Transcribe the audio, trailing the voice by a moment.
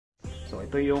So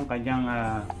ito yung kanyang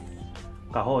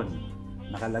kahon.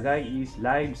 Nakalagay is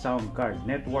live sound card,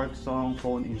 network, song,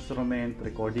 phone, instrument,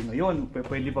 recording. Ayun,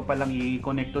 pwede pa palang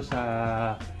i-connect to sa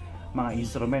mga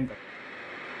instrument.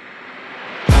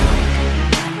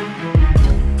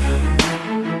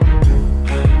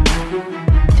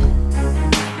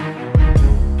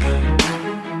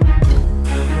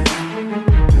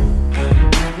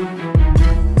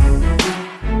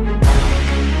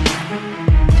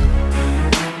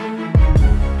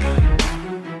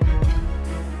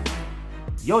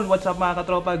 Yon, what's up mga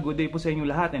katropa? Good day po sa inyo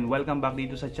lahat and welcome back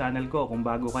dito sa channel ko. Kung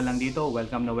bago ka lang dito,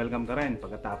 welcome na welcome ka rin.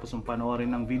 Pagkatapos ng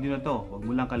panoorin ng video na to, huwag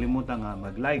mo lang kalimutan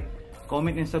mag-like,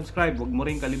 comment and subscribe. Huwag mo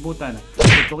rin kalimutan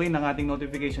tutukin ang ating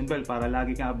notification bell para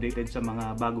lagi kang updated sa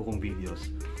mga bago kong videos.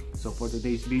 So for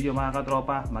today's video mga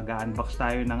katropa, mag-unbox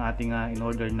tayo ng ating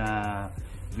in-order na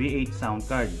V8 sound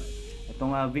card.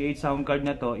 Itong V8 sound card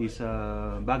na to is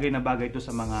bagay na bagay ito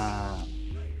sa mga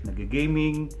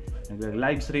nag-gaming,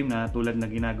 nag-live stream na tulad na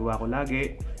ginagawa ko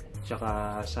lagi,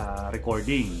 tsaka sa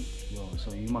recording.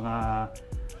 So yung mga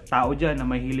tao dyan na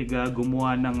mahilig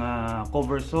gumawa ng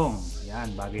cover song,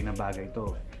 yan, bagay na bagay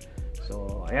ito.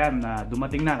 So ayan,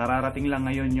 dumating na, kararating lang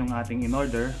ngayon yung ating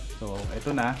in-order. So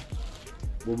ito na,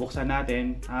 bubuksan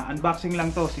natin. Unboxing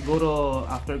lang to, siguro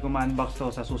after ko ma-unbox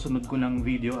to, sa susunod ko ng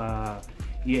video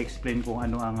i-explain kung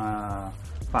ano ang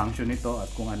function nito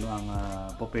at kung ano ang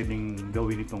pwedeng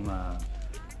gawin itong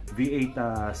V8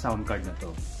 sound card na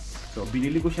to. So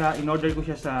binili ko siya, in-order ko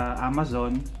siya sa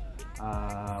Amazon,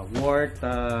 worth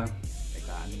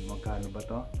magkano ba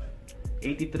to?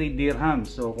 83 dirhams.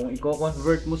 So kung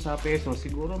i-convert mo sa peso,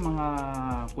 siguro mga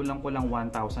kulang-kulang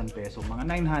 1,000 peso, mga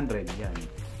 900 yan.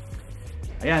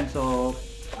 Ayan, so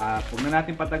huwag na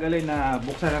natin patagalin, na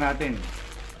buksan na natin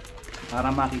para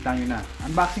makita nyo na.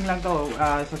 Unboxing lang to,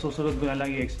 sa susunod ko na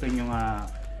lang i-explain yung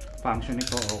function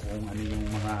nito o kung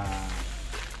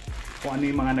ano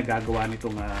yung mga nagagawa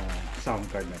nitong sound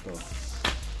card na to.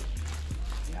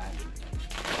 Yan.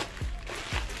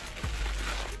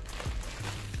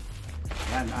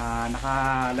 Yan,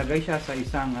 nakalagay siya sa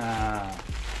isang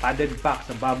padded pack,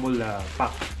 sa bubble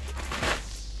pack.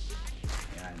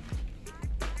 Yan.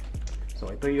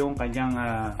 So ito yung kanyang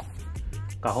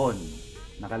kahon.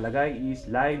 Nakalagay is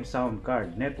live sound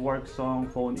card, network, song,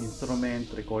 phone, instrument,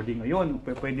 recording. Ayun,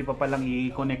 pwede pa palang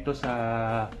i-connect to sa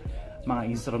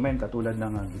mga instrument katulad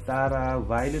ng gitara,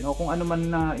 violin o kung ano man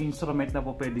na instrument na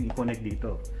pwedeng i-connect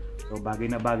dito. So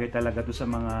bagay na bagay talaga to sa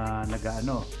mga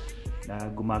na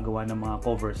gumagawa ng mga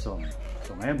cover song.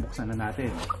 So ngayon buksan na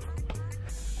natin.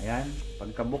 Ayan,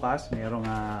 pagkabukas mayroong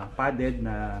padded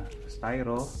na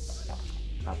styro,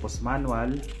 tapos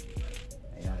manual.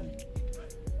 Ayan,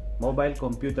 mobile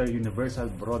computer universal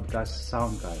broadcast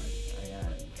sound card. Ayan,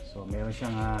 so meron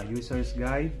siyang user's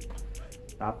guide.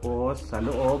 Tapos sa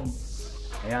loob,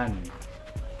 ayan,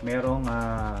 merong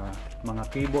mga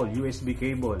cable, USB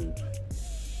cable.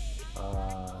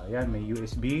 Ayan, may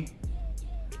USB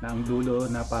na ang dulo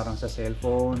na parang sa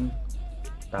cellphone.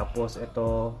 Tapos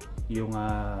ito yung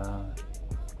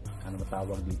ano ba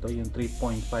tawag dito, yung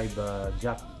 3.5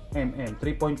 jack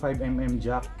 3.5 mm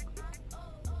jack.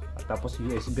 At tapos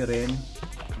USB rin,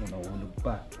 nahulog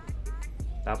pa.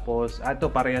 Tapos ito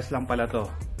parehas lang pala to,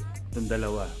 itong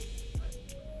dalawa.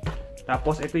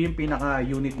 Tapos ito yung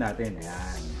pinaka-unit natin.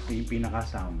 Ayan, ito yung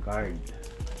pinaka-sound card.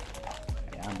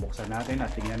 Ayan, buksan natin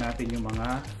at tingnan natin yung mga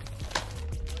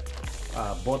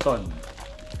button.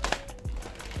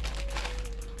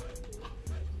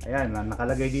 Ayan,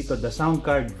 nakalagay dito the sound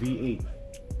card V8.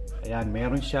 Ayan,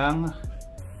 meron siyang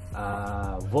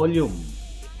volume.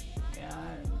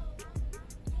 Ayan,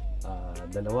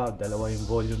 dalawa yung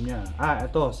volume niya.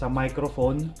 Ito sa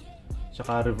microphone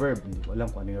tsaka reverb, hindi ko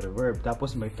alam kung ano yung reverb.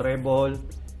 Tapos may treble,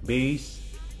 bass,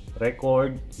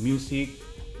 record, music,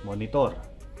 monitor.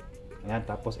 Ayan,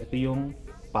 tapos ito yung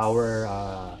power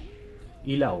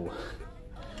ilaw.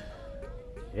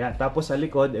 Ayan, tapos sa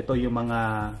likod ito yung mga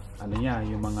ano niya,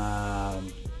 yung mga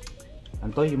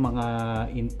yung mga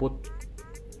input.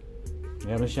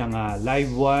 Meron siyang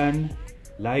live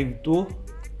 1, live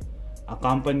 2,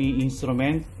 accompany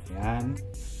instrument. Ayan,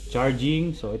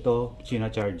 charging, so ito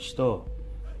china-charge to.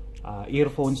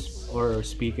 Earphones or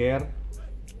speaker,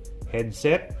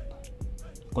 headset,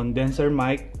 condenser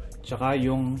mic, tsaka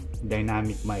yung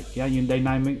dynamic mic. Yan yung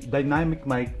dynamic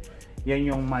mic,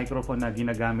 yan yung microphone na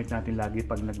ginagamit natin lagi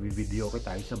pag nagvi-video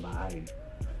tayo sa bahay.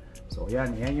 So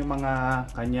yan yung mga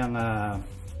kanyang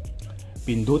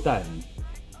pindutan.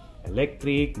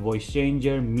 Electric, voice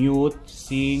changer, mute,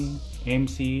 sing,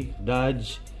 MC,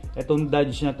 dodge. Etong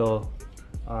dodge na to,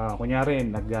 kunyari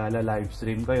nagla-live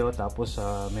stream kayo tapos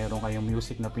meron kayong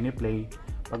music na piniplay,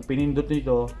 Pag pinindot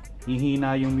nito,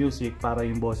 hihina yung music para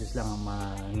yung boses lang ang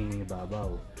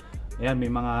mangingibabaw. Ayan, may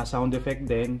mga sound effect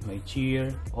din. May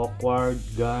cheer, awkward,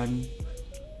 gun,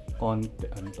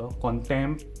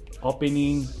 contempt,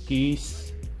 opening,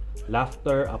 kiss,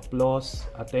 laughter, applause,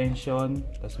 attention.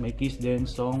 Tapos may kiss din,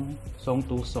 song 2,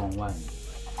 song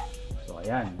 1. So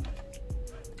ayan.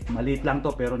 Maliit lang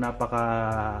to pero napaka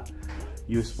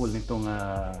useful nitong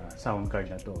sound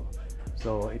card na to.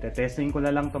 So, itetesting ko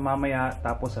na lang ito mamaya,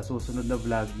 tapos sa susunod na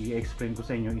vlog, i-explain ko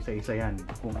sa inyo isa-isa yan,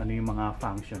 kung ano yung mga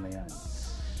function na yan.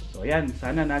 So, ayan,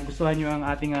 sana nagustuhan nyo ang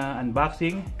ating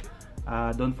unboxing.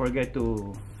 Don't forget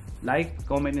to like,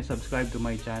 comment, and subscribe to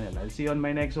my channel. I'll see you on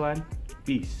my next one.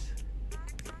 Peace!